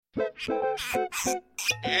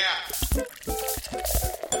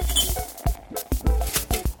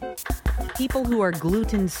People who are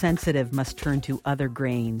gluten sensitive must turn to other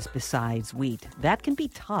grains besides wheat. That can be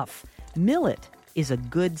tough. Millet is a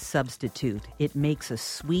good substitute. It makes a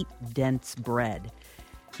sweet, dense bread.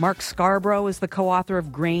 Mark Scarborough is the co-author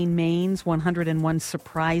of Grain Main's 101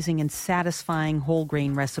 Surprising and Satisfying Whole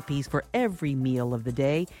Grain Recipes for Every Meal of the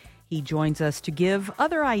Day. He joins us to give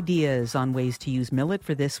other ideas on ways to use millet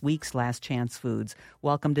for this week's Last Chance Foods.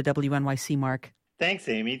 Welcome to WNYC, Mark. Thanks,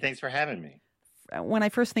 Amy. Thanks for having me. When I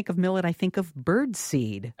first think of millet, I think of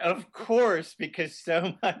birdseed. Of course, because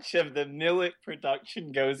so much of the millet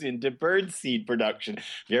production goes into birdseed production. Have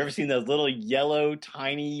you ever seen those little yellow,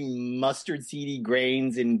 tiny mustard seedy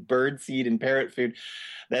grains in birdseed and parrot food?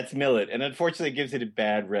 That's millet. And unfortunately, it gives it a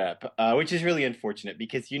bad rep, which is really unfortunate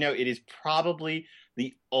because, it is probably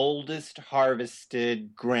the oldest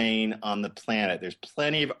harvested grain on the planet. There's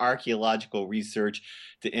plenty of archaeological research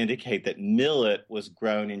to indicate that millet was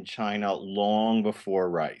grown in China long before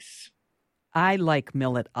rice. I like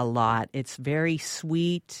millet a lot. It's very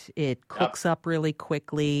sweet. It cooks up really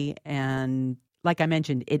quickly. And like I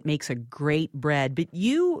mentioned, it makes a great bread. But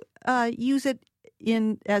you use it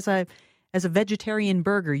as a vegetarian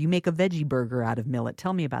burger. You make a veggie burger out of millet.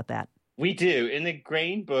 Tell me about that. We do. In the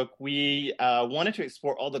grain book, we wanted to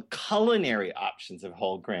explore all the culinary options of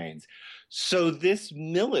whole grains. So this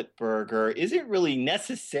millet burger isn't really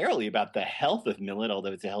necessarily about the health of millet,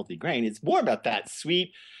 although it's a healthy grain. It's more about that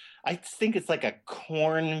sweet, I think it's like a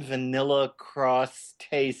corn vanilla cross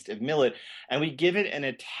taste of millet. And we give it an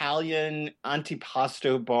Italian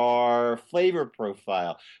antipasto bar flavor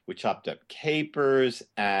profile. We chopped up capers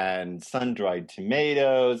and sun-dried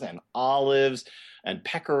tomatoes and olives and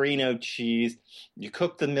pecorino cheese. You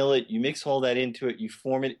cook the millet, you mix all that into it, you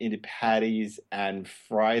form it into patties and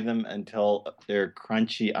fry them until they're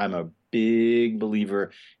crunchy. I'm a big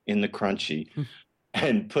believer in the crunchy.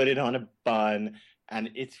 And put it on a bun.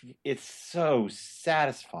 And it's so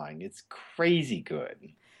satisfying. It's crazy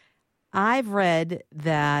good. I've read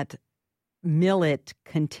that millet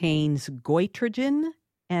contains goitrogen,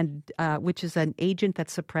 and which is an agent that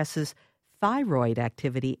suppresses thyroid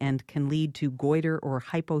activity and can lead to goiter or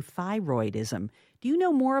hypothyroidism. Do you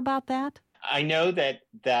know more about that? I know that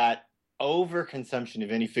overconsumption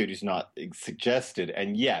of any food is not suggested.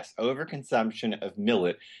 And yes, overconsumption of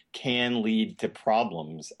millet can lead to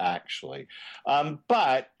problems, actually.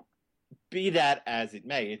 But be that as it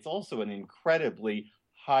may, it's also an incredibly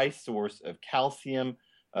high source of calcium,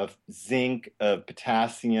 of zinc, of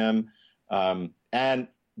potassium, and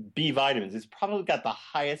B vitamins. It's probably got the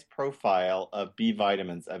highest profile of B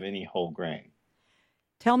vitamins of any whole grain.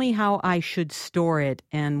 Tell me how I should store it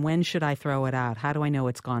and when should I throw it out? How do I know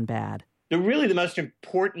it's gone bad? The most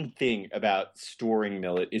important thing about storing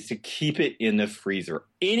millet is to keep it in the freezer.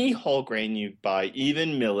 Any whole grain you buy,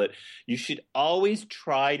 even millet, you should always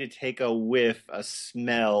try to take a whiff, a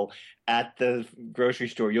smell at the grocery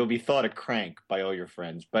store. You'll be thought a crank by all your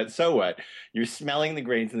friends. But so what? You're smelling the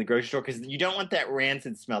grains in the grocery store because you don't want that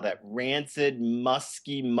rancid smell, that rancid,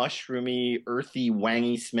 musky, mushroomy, earthy,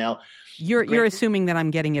 wangy smell. You're assuming that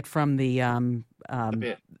I'm getting it from the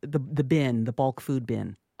bin, the bulk food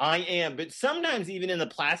bin. I am, but sometimes even in the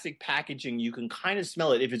plastic packaging, you can kind of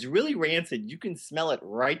smell it. If it's really rancid, you can smell it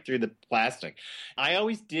right through the plastic. I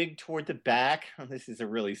always dig toward the back. This is a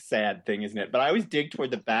really sad thing, isn't it? But I always dig toward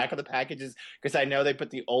the back of the packages because I know they put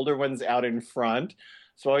the older ones out in front.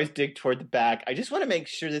 So I always dig toward the back. I just want to make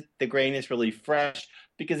sure that the grain is really fresh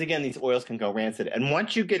because, again, these oils can go rancid. And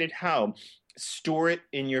once you get it home, store it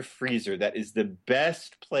in your freezer. That is the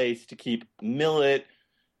best place to keep millet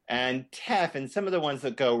and teff, and some of the ones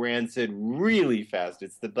that go rancid really fast.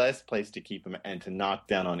 It's the best place to keep them and to knock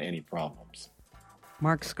down on any problems.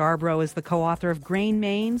 Mark Scarborough is the co-author of Grain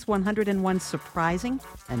Main's 101 Surprising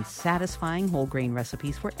and Satisfying Whole Grain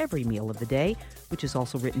Recipes for Every Meal of the Day, which is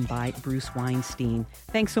also written by Bruce Weinstein.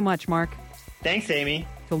 Thanks so much, Mark. Thanks, Amy.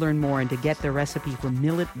 To learn more and to get the recipe for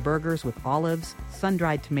millet burgers with olives,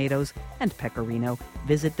 sun-dried tomatoes, and pecorino,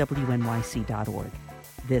 visit WNYC.org.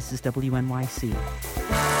 This is WNYC.